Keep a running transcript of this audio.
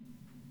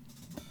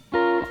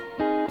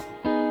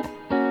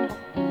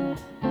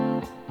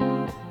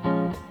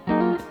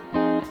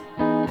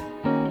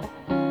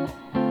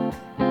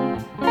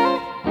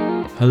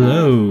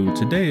Hello,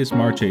 today is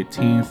March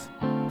 18th,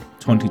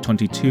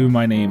 2022.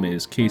 My name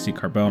is Casey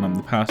Carbone. I'm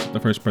the pastor at the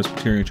First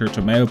Presbyterian Church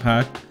of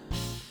Mahopac,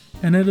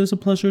 and it is a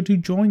pleasure to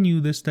join you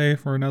this day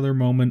for another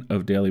moment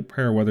of daily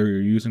prayer. Whether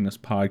you're using this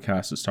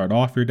podcast to start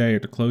off your day or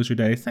to close your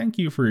day, thank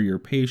you for your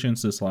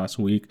patience this last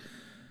week.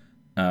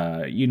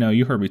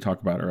 You heard me talk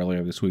about it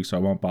earlier this week, so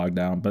I won't bog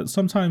down. But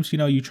sometimes,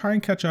 you try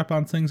and catch up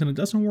on things and it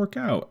doesn't work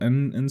out.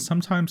 And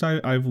sometimes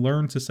I've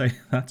learned to say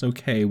that's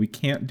okay. We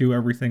can't do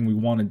everything we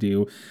want to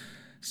do.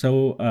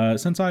 So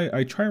since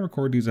I try and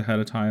record these ahead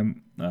of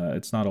time,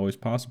 it's not always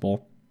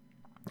possible.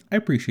 I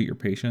appreciate your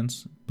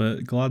patience,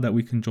 but glad that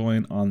we can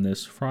join on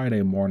this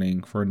Friday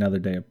morning for another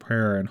day of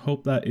prayer, and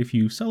hope that if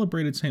you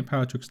celebrated St.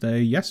 Patrick's Day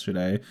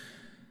yesterday,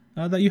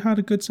 that you had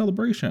a good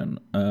celebration,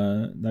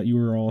 that you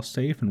were all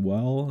safe and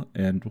well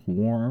and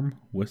warm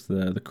with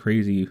the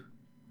crazy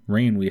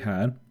rain we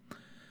had.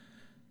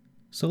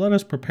 So let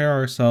us prepare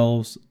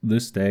ourselves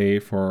this day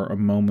for a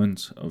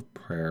moment of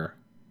prayer.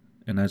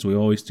 And as we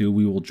always do,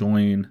 we will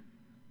join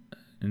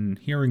in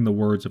hearing the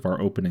words of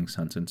our opening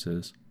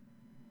sentences.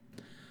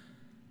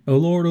 O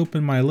Lord,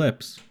 open my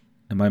lips,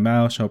 and my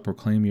mouth shall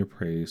proclaim your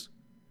praise.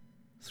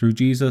 Through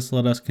Jesus,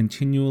 let us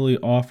continually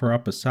offer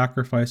up a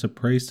sacrifice of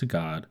praise to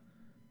God,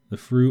 the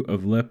fruit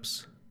of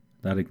lips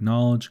that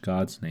acknowledge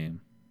God's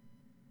name.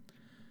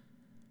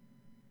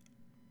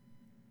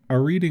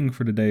 Our reading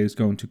for today is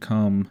going to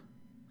come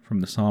from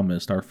the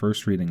psalmist, our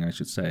first reading, I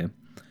should say.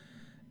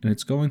 And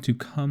it's going to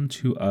come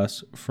to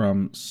us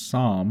from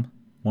Psalm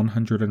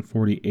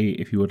 148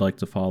 if you would like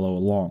to follow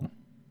along.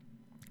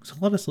 So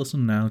let us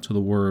listen now to the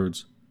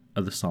words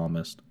of the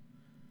psalmist.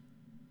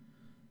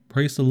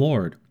 Praise the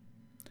Lord.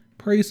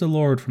 Praise the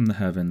Lord from the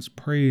heavens.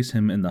 Praise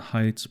him in the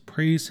heights.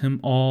 Praise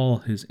him, all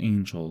his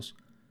angels.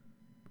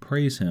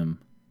 Praise him,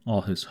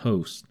 all his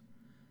hosts.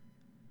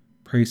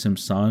 Praise him,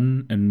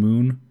 sun and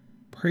moon.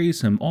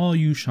 Praise him, all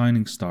you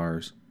shining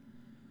stars.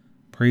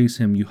 Praise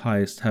him, you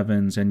highest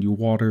heavens, and you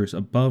waters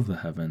above the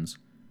heavens.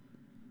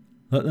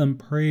 Let them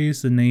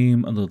praise the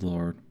name of the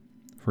Lord,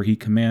 for he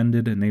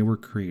commanded and they were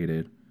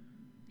created.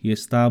 He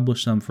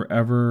established them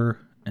forever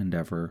and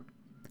ever.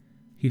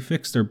 He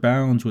fixed their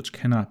bounds which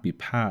cannot be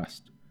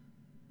passed.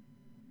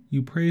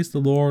 You praise the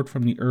Lord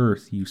from the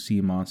earth, you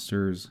sea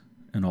monsters,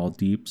 and all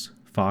deeps,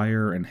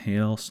 fire and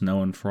hail,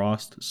 snow and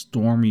frost,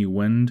 stormy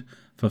wind,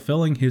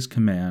 fulfilling his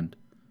command.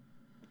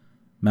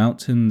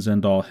 Mountains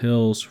and all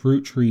hills,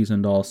 fruit trees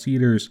and all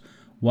cedars,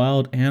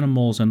 wild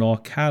animals and all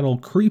cattle,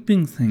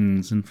 creeping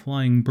things and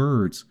flying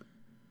birds.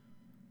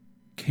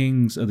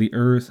 Kings of the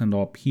earth and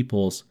all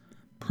peoples,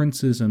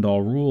 princes and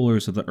all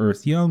rulers of the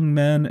earth, young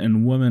men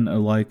and women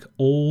alike,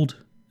 old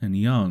and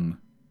young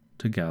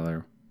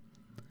together.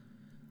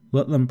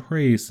 Let them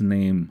praise the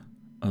name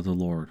of the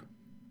Lord,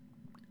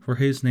 for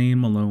his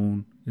name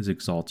alone is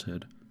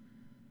exalted.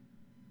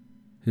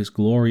 His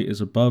glory is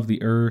above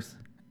the earth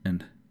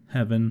and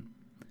heaven.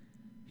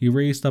 He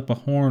raised up a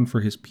horn for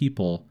his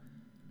people,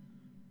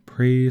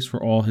 praise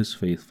for all his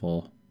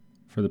faithful,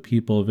 for the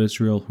people of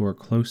Israel who are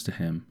close to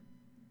him.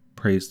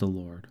 Praise the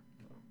Lord.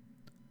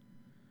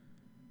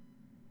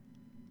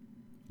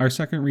 Our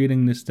second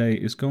reading this day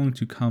is going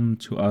to come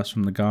to us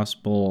from the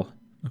Gospel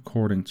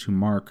according to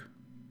Mark,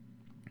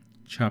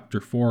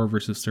 chapter 4,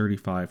 verses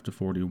 35 to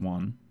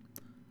 41.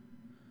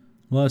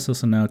 Let us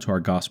listen now to our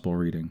Gospel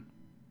reading.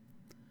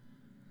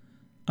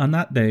 On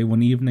that day,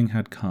 when evening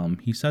had come,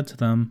 he said to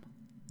them,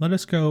 "Let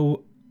us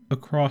go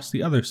across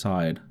the other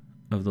side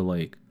of the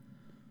lake."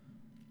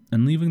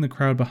 And leaving the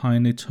crowd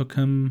behind, they took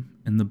him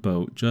in the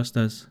boat, just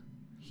as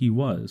he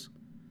was.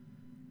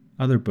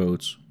 Other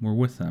boats were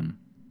with them.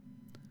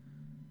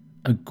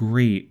 A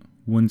great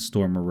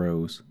windstorm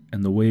arose,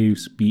 and the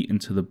waves beat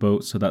into the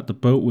boat so that the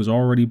boat was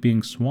already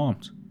being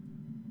swamped.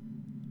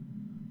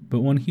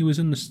 But when he was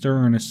in the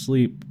stern,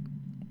 asleep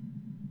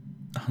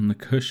on the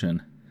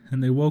cushion,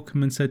 and they woke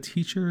him and said,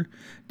 "Teacher,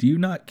 do you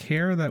not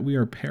care that we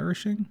are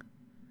perishing?"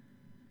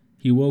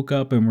 He woke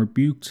up and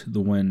rebuked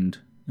the wind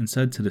and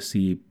said to the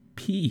sea,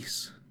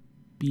 "Peace,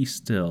 be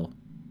still."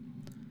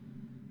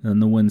 Then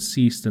the wind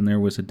ceased and there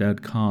was a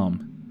dead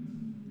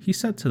calm. He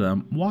said to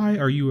them, "Why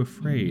are you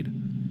afraid?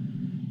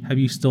 Have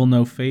you still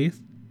no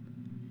faith?"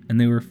 And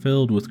they were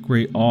filled with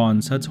great awe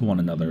and said to one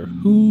another,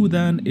 "Who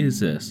then is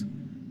this,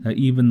 that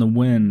even the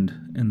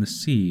wind and the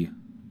sea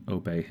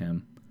obey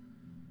him?"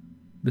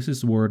 This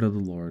is the word of the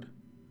Lord.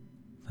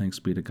 Thanks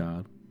be to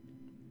God.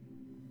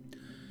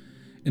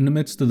 In the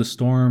midst of the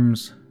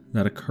storms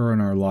that occur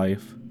in our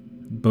life,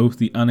 both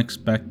the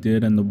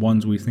unexpected and the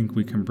ones we think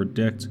we can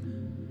predict,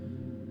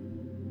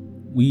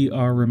 we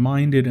are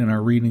reminded in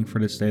our reading for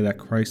this day that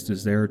Christ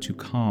is there to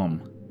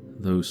calm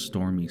those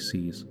stormy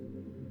seas.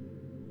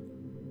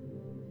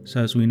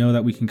 So as we know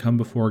that we can come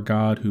before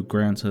God who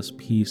grants us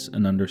peace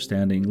and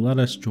understanding, let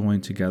us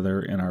join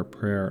together in our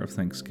prayer of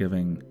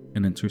thanksgiving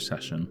and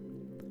intercession.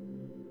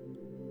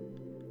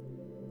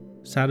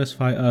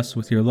 Satisfy us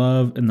with your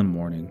love in the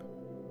morning,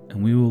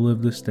 and we will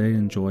live this day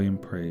in joy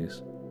and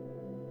praise.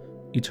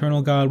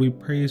 Eternal God, we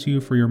praise you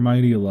for your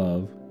mighty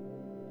love,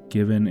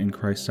 given in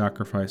Christ's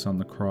sacrifice on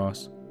the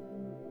cross,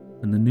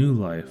 and the new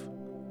life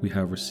we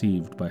have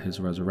received by his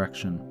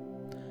resurrection.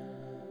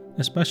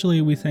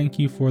 Especially we thank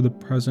you for the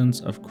presence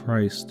of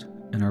Christ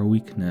in our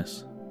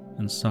weakness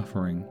and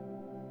suffering,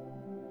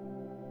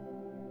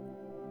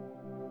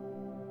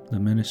 the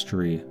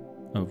ministry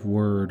of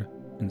word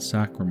and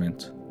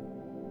sacrament,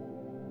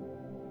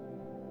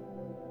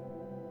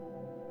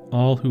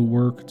 all who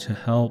work to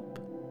help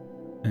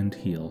and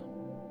heal,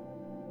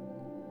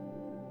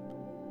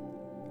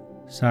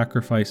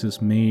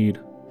 sacrifices made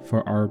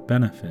for our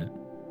benefit,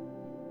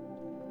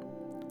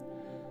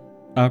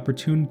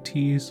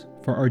 opportunities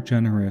for our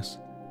generous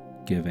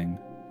giving.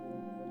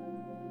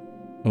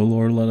 O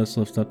Lord, let us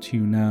lift up to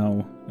you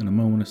now, in a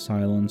moment of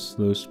silence,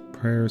 those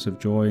prayers of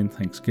joy and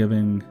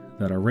thanksgiving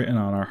that are written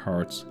on our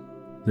hearts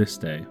this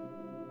day.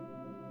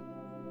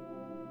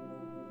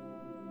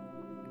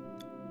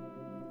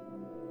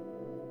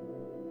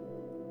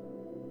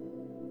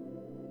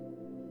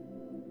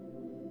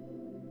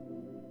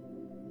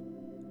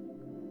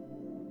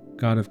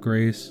 God of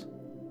grace,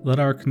 let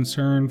our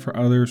concern for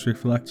others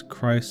reflect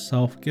Christ's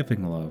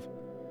self-giving love,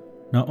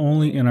 not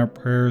only in our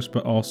prayers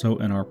but also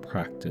in our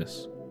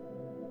practice.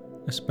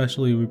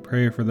 Especially we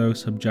pray for those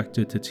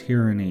subjected to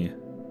tyranny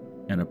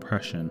and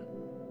oppression,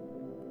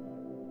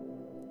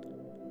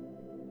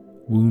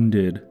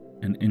 wounded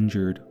and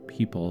injured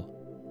people,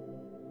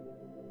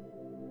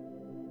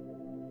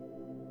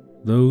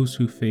 those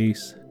who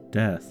face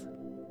death,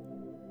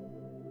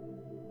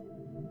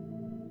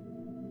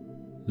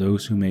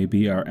 those who may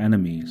be our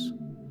enemies,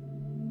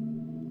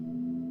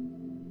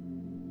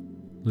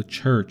 the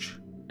Church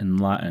in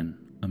Latin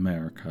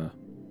America.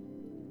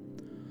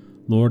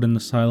 Lord, in the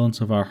silence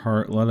of our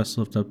heart, let us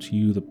lift up to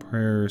you the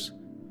prayers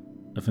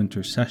of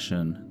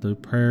intercession, the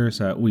prayers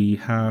that we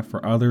have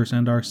for others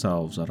and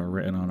ourselves that are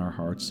written on our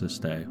hearts this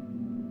day.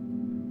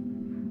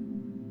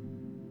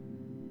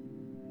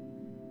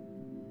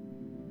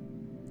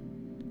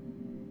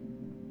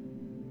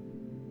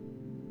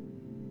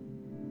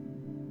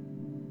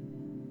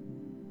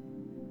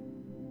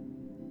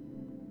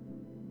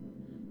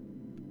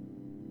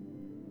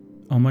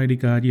 Almighty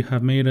God, you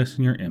have made us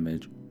in your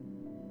image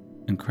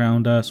and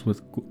crowned us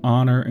with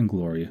honor and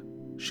glory.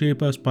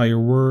 Shape us by your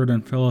word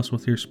and fill us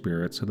with your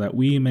Spirit, so that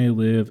we may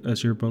live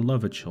as your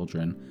beloved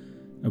children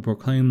and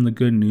proclaim the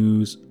good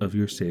news of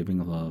your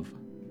saving love.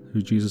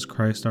 Through Jesus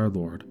Christ our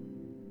Lord.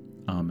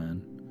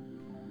 Amen.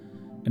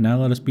 And now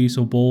let us be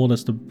so bold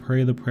as to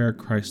pray the prayer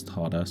Christ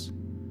taught us,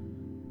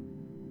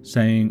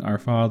 saying, Our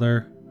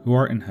Father, who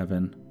art in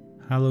heaven,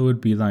 hallowed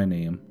be thy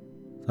name.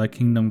 Thy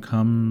kingdom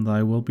come,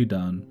 thy will be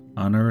done,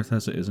 on earth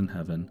as it is in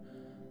heaven.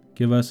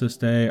 Give us this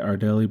day our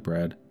daily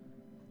bread,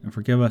 and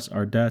forgive us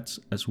our debts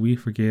as we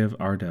forgive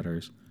our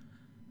debtors.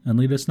 And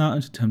lead us not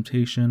into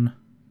temptation,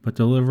 but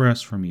deliver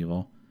us from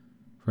evil.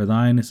 For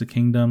thine is the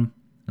kingdom,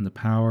 and the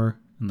power,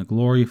 and the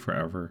glory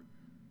forever.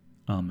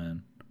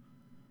 Amen.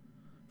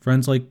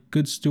 Friends, like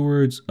good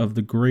stewards of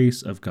the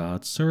grace of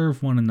God,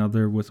 serve one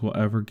another with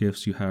whatever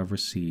gifts you have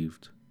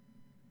received.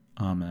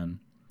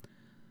 Amen.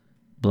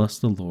 Bless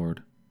the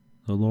Lord.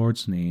 The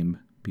Lord's name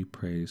be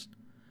praised.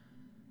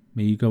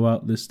 May you go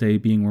out this day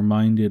being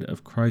reminded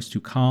of Christ who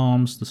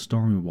calms the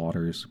stormy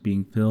waters,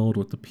 being filled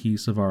with the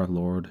peace of our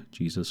Lord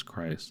Jesus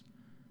Christ.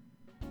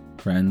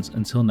 Friends,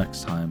 until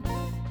next time,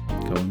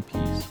 go in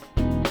peace.